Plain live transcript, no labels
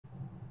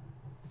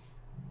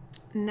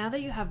Now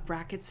that you have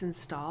brackets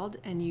installed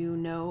and you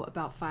know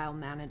about file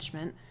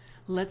management,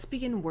 let's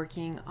begin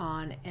working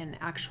on an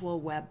actual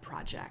web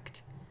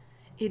project.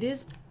 It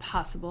is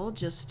possible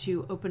just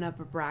to open up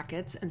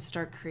brackets and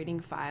start creating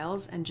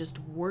files and just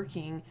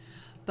working,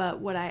 but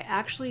what I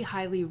actually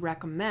highly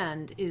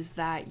recommend is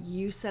that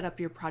you set up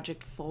your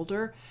project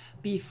folder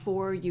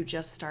before you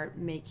just start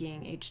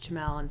making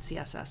HTML and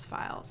CSS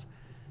files.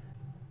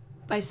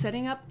 By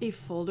setting up a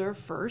folder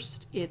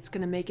first, it's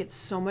going to make it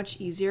so much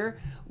easier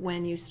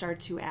when you start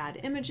to add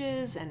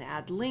images and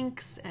add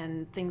links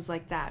and things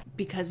like that,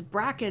 because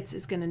brackets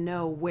is going to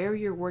know where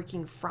you're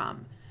working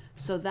from.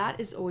 So that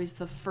is always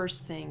the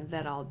first thing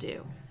that I'll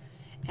do.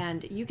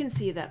 And you can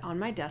see that on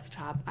my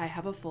desktop, I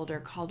have a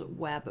folder called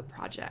Web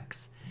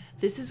Projects.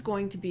 This is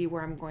going to be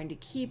where I'm going to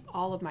keep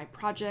all of my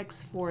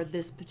projects for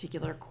this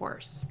particular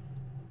course.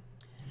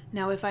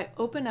 Now, if I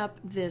open up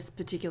this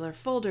particular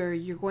folder,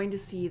 you're going to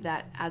see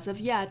that as of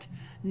yet,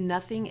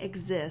 nothing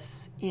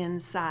exists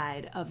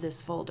inside of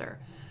this folder.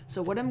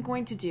 So what I'm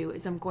going to do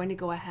is I'm going to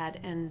go ahead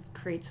and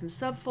create some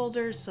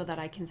subfolders so that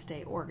I can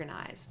stay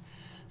organized.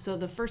 So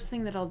the first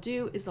thing that I'll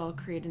do is I'll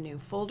create a new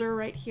folder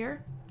right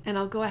here, and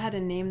I'll go ahead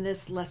and name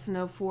this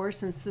Lesson 04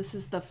 since this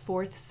is the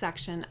 4th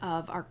section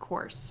of our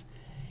course.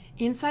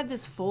 Inside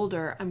this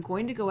folder, I'm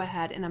going to go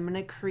ahead and I'm going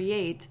to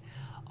create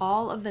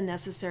all of the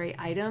necessary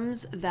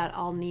items that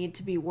I'll need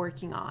to be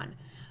working on.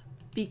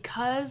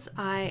 Because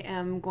I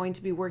am going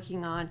to be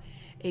working on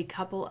a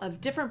couple of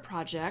different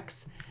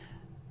projects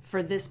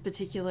for this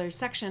particular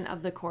section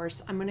of the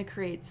course, I'm going to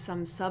create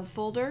some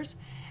subfolders.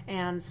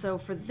 And so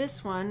for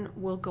this one,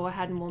 we'll go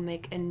ahead and we'll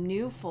make a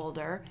new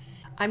folder.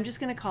 I'm just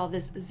going to call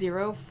this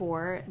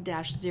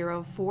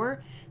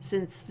 04-04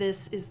 since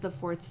this is the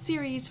 4th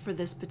series for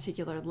this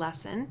particular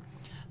lesson.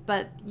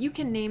 But you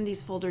can name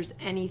these folders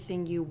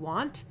anything you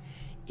want.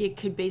 It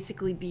could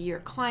basically be your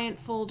client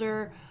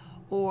folder,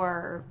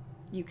 or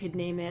you could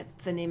name it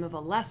the name of a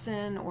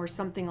lesson or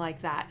something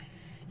like that.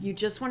 You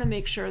just want to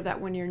make sure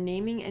that when you're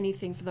naming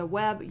anything for the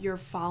web, you're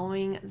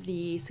following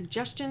the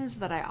suggestions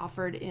that I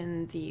offered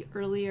in the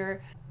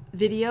earlier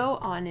video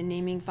on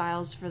naming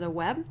files for the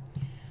web.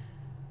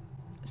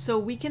 So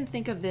we can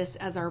think of this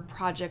as our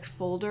project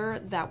folder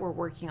that we're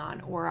working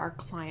on, or our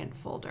client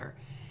folder.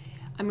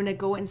 I'm going to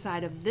go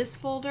inside of this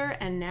folder,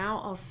 and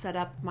now I'll set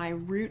up my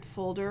root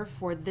folder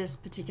for this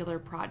particular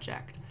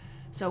project.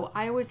 So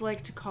I always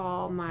like to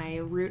call my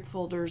root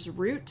folders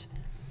root,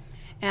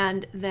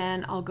 and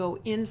then I'll go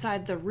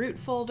inside the root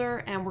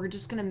folder and we're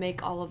just going to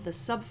make all of the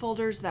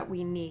subfolders that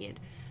we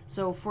need.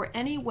 So for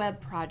any web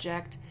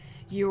project,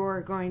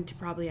 you're going to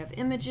probably have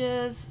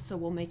images, so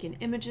we'll make an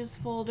images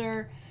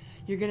folder.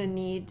 You're going to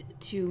need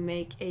to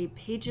make a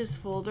pages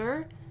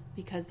folder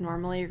because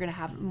normally you're going to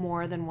have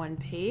more than one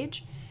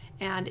page.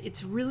 And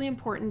it's really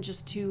important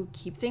just to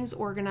keep things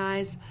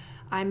organized.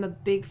 I'm a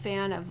big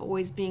fan of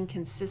always being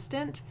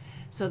consistent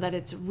so that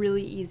it's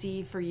really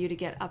easy for you to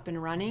get up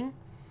and running.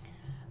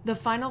 The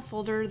final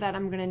folder that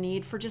I'm going to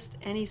need for just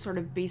any sort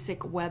of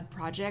basic web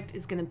project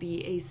is going to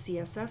be a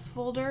CSS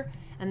folder,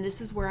 and this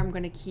is where I'm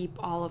going to keep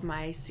all of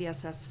my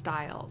CSS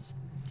styles.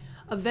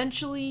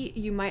 Eventually,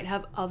 you might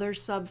have other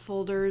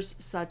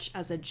subfolders such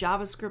as a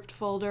JavaScript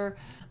folder,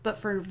 but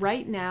for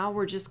right now,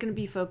 we're just going to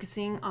be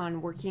focusing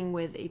on working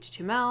with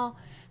HTML.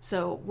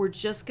 So we're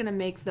just going to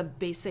make the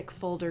basic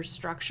folder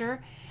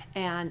structure.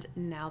 And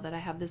now that I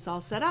have this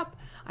all set up,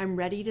 I'm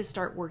ready to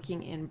start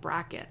working in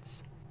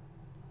brackets.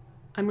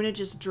 I'm going to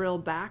just drill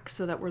back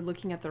so that we're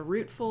looking at the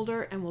root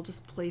folder, and we'll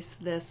just place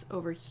this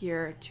over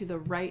here to the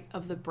right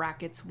of the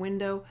brackets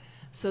window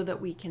so that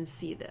we can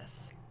see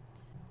this.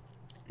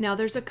 Now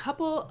there's a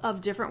couple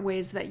of different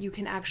ways that you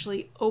can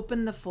actually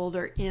open the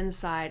folder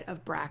inside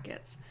of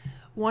brackets.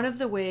 One of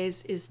the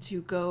ways is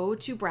to go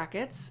to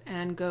brackets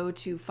and go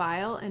to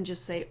file and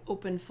just say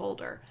open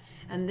folder.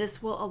 And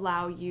this will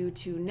allow you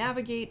to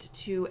navigate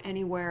to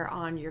anywhere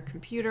on your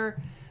computer.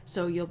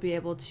 So you'll be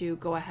able to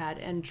go ahead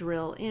and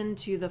drill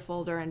into the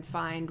folder and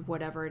find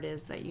whatever it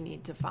is that you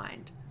need to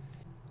find.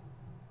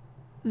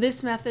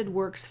 This method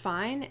works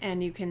fine,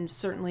 and you can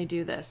certainly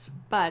do this,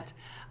 but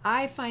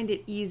I find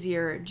it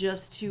easier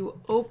just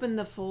to open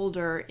the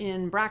folder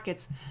in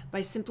brackets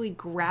by simply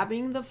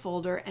grabbing the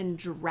folder and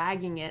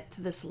dragging it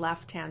to this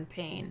left-hand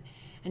pane.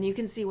 And you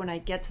can see when I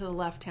get to the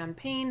left-hand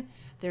pane,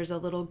 there's a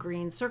little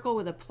green circle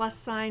with a plus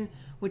sign,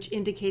 which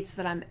indicates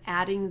that I'm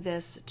adding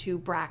this to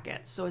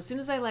brackets. So as soon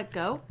as I let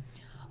go,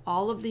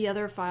 all of the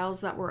other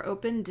files that were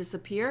open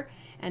disappear,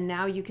 and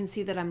now you can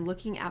see that I'm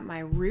looking at my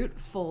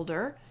root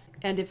folder.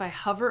 And if I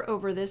hover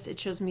over this, it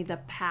shows me the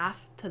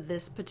path to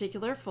this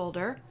particular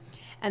folder.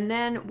 And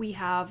then we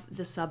have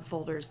the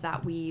subfolders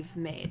that we've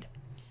made.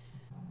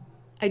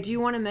 I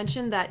do want to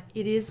mention that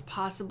it is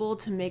possible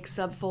to make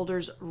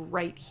subfolders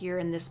right here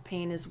in this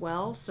pane as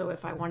well. So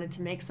if I wanted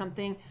to make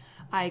something,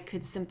 I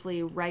could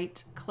simply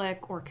right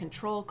click or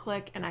control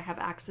click, and I have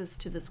access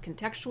to this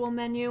contextual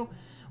menu,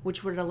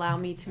 which would allow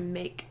me to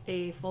make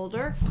a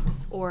folder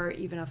or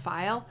even a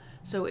file.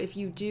 So if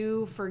you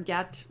do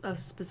forget a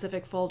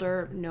specific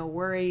folder, no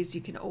worries,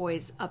 you can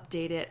always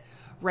update it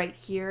right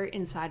here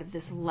inside of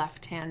this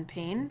left-hand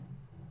pane.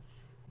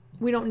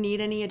 We don't need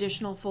any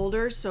additional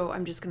folders, so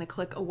I'm just going to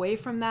click away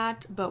from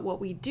that. But what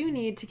we do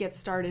need to get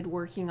started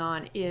working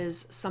on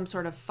is some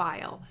sort of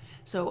file.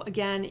 So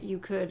again, you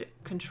could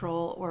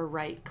control or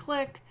right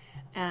click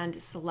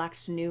and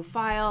select new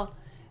file.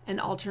 An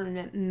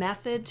alternate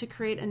method to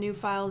create a new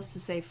file is to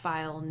say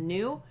file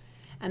new,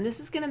 and this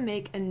is going to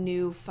make a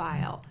new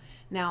file.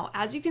 Now,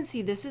 as you can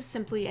see, this is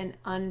simply an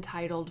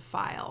untitled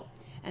file.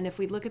 And if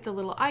we look at the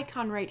little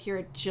icon right here,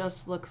 it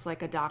just looks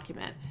like a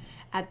document.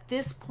 At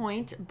this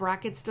point,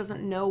 Brackets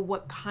doesn't know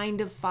what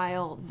kind of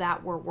file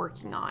that we're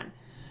working on.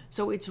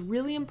 So it's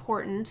really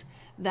important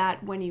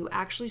that when you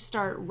actually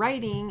start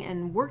writing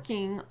and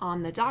working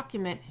on the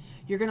document,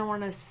 you're going to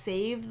want to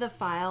save the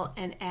file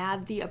and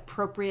add the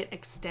appropriate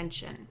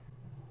extension.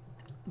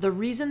 The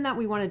reason that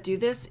we want to do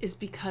this is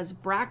because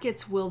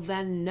Brackets will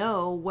then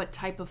know what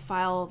type of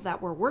file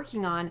that we're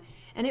working on,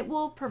 and it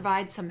will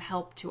provide some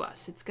help to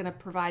us. It's going to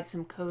provide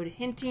some code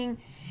hinting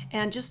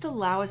and just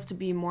allow us to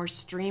be more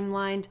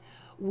streamlined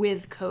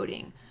with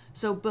coding.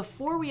 So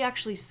before we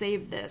actually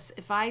save this,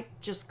 if I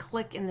just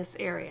click in this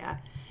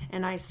area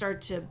and I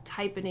start to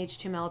type an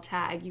HTML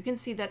tag, you can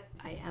see that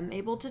I am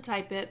able to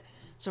type it.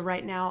 So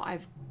right now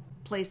I've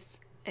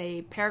placed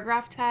a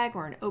paragraph tag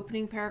or an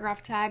opening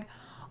paragraph tag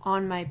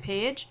on my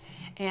page.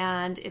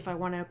 And if I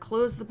want to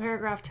close the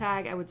paragraph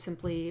tag, I would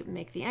simply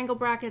make the angle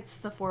brackets,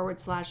 the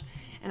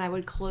 / and I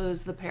would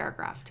close the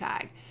paragraph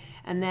tag.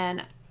 And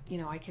then,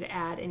 I could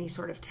add any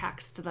sort of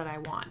text that I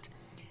want.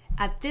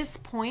 At this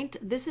point,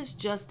 this is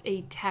just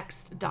a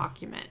text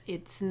document.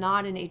 It's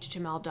not an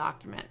HTML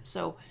document.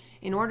 So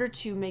in order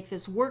to make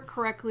this work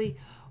correctly,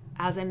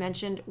 as I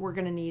mentioned, we're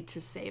going to need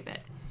to save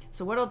it.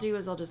 So what I'll do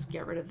is I'll just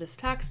get rid of this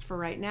text for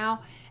right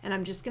now, and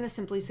I'm just going to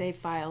simply say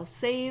File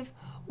Save,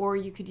 or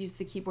you could use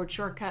the keyboard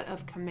shortcut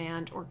of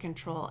Command or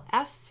Control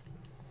S.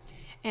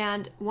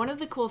 And one of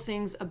the cool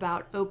things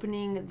about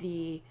opening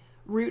the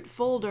root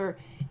folder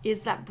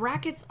is that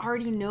Brackets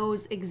already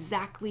knows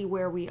exactly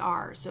where we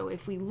are. So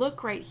if we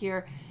look right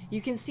here,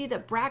 you can see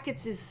that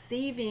Brackets is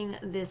saving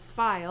this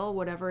file,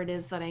 whatever it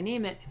is that I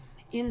name it,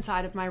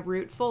 inside of my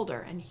root folder.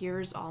 And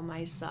here's all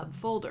my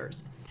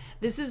subfolders.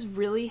 This is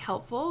really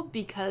helpful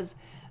because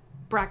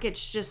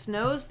Brackets just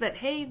knows that,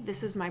 hey,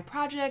 this is my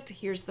project,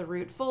 here's the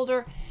root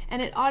folder,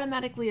 and it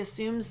automatically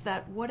assumes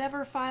that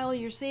whatever file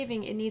you're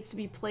saving, it needs to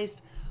be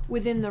placed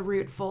within the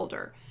root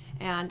folder.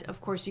 And of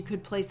course, you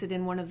could place it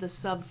in one of the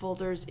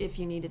subfolders if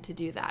you needed to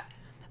do that.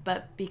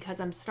 But because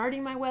I'm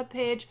starting my web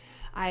page,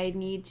 I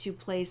need to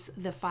place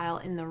the file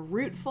in the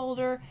root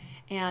folder,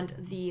 and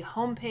the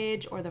home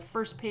page or the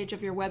first page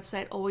of your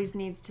website always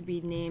needs to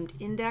be named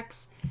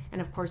index.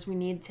 And of course, we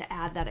need to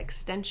add that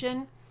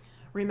extension.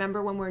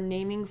 Remember, when we're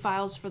naming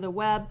files for the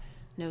web,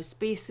 no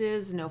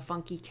spaces, no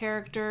funky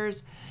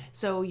characters.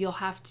 So you'll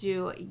have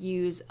to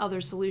use other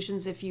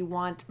solutions if you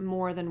want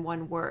more than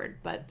one word.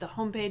 But the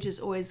home page is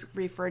always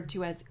referred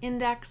to as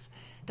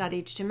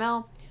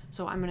index.html.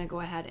 So I'm going to go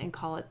ahead and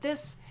call it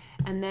this,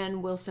 and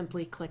then we'll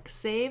simply click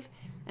Save.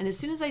 And as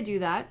soon as I do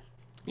that,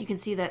 you can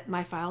see that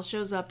my file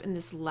shows up in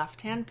this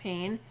left-hand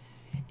pane.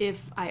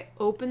 If I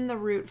open the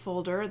root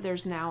folder,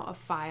 there's now a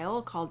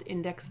file called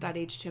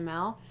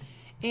index.html.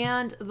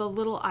 And the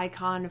little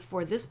icon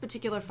for this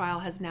particular file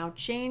has now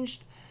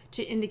changed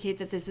to indicate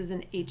that this is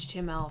an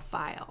HTML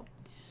file.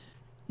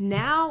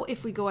 Now,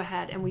 if we go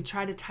ahead and we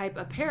try to type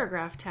a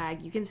paragraph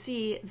tag, you can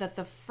see that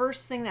the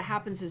first thing that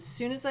happens as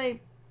soon as I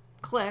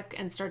click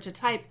and start to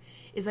type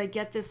is I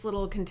get this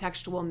little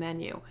contextual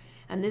menu.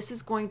 And this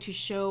is going to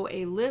show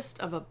a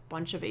list of a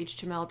bunch of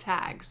HTML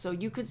tags. So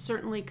you could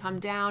certainly come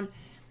down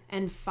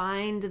and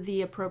find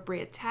the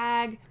appropriate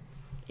tag.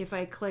 If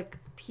I click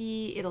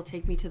P, it'll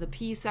take me to the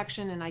P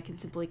section, and I can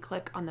simply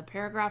click on the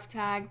paragraph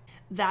tag.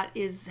 That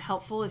is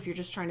helpful if you're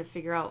just trying to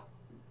figure out,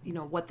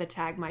 what the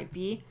tag might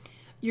be.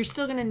 You're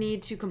still going to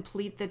need to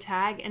complete the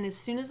tag, and as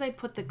soon as I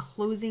put the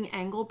closing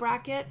angle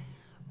bracket,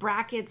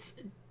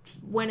 Brackets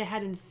went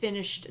ahead and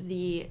finished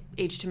the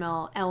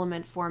HTML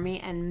element for me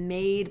and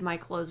made my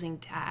closing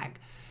tag.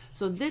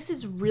 So this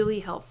is really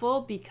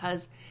helpful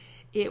because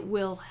it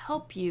will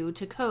help you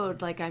to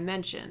code like I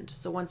mentioned.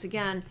 So once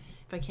again,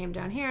 if I came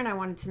down here and I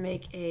wanted to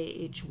make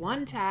a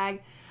H1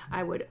 tag,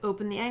 I would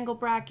open the angle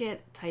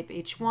bracket, type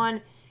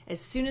H1.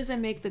 As soon as I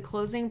make the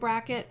closing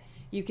bracket,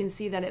 you can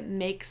see that it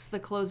makes the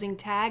closing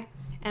tag,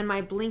 and my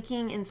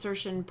blinking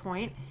insertion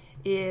point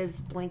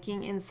is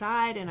blinking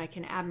inside, and I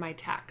can add my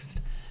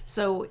text.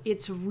 So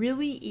it's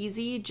really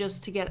easy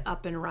just to get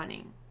up and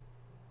running.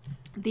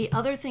 The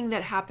other thing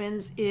that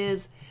happens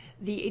is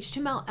the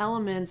HTML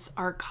elements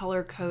are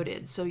color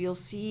coded. So you'll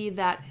see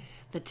that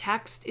the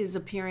text is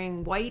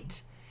appearing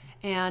white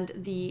and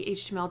the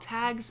HTML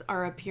tags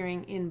are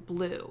appearing in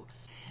blue.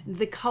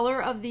 The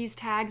color of these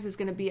tags is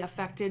going to be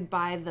affected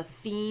by the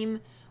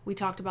theme. We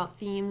talked about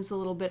themes a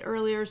little bit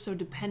earlier, so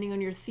depending on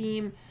your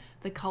theme,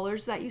 the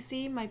colors that you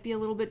see might be a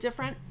little bit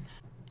different.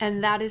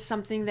 And that is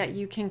something that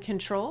you can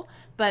control,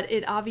 but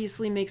it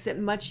obviously makes it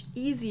much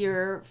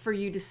easier for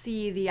you to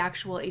see the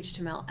actual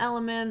HTML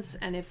elements,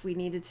 and if we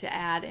needed to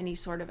add any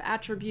sort of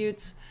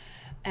attributes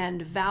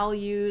and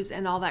values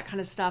and all that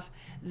kind of stuff,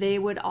 they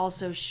would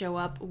also show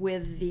up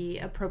with the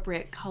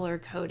appropriate color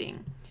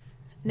coding.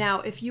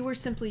 Now, if you were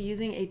simply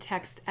using a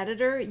text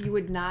editor, you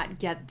would not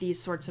get these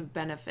sorts of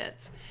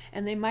benefits.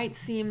 And they might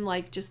seem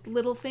like just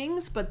little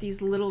things, but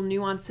these little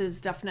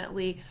nuances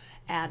definitely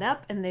add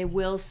up and they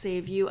will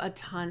save you a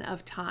ton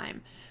of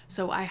time.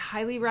 So I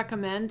highly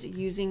recommend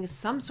using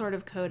some sort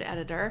of code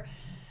editor.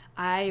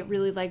 I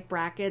really like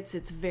Brackets.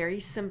 It's very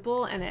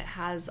simple and it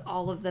has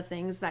all of the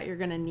things that you're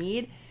going to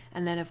need.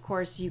 And then of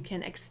course you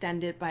can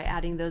extend it by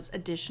adding those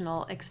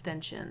additional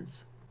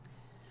extensions.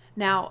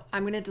 Now,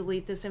 I'm going to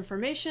delete this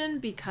information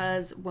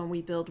because when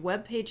we build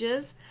web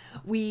pages,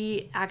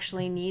 we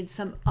actually need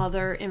some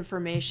other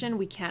information.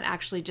 We can't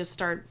actually just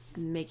start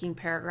making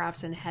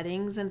paragraphs and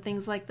headings and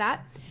things like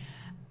that.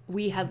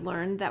 We had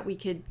learned that we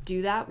could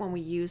do that when we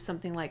use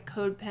something like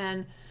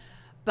CodePen,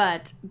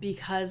 but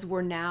because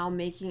we're now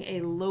making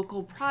a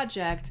local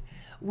project,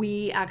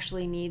 we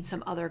actually need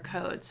some other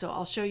code. So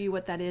I'll show you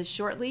what that is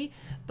shortly,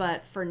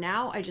 but for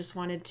now, I just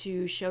wanted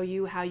to show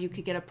you how you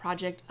could get a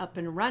project up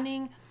and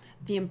running,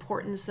 the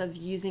importance of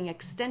using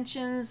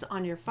extensions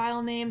on your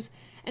file names,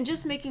 and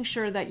just making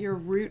sure that your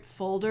root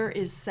folder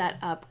is set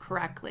up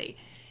correctly.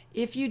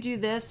 If you do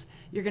this,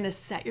 you're going to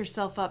set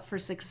yourself up for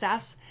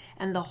success,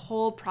 and the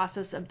whole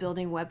process of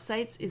building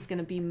websites is going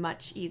to be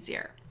much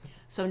easier.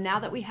 So now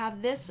that we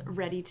have this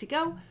ready to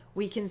go,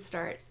 we can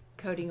start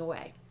coding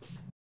away.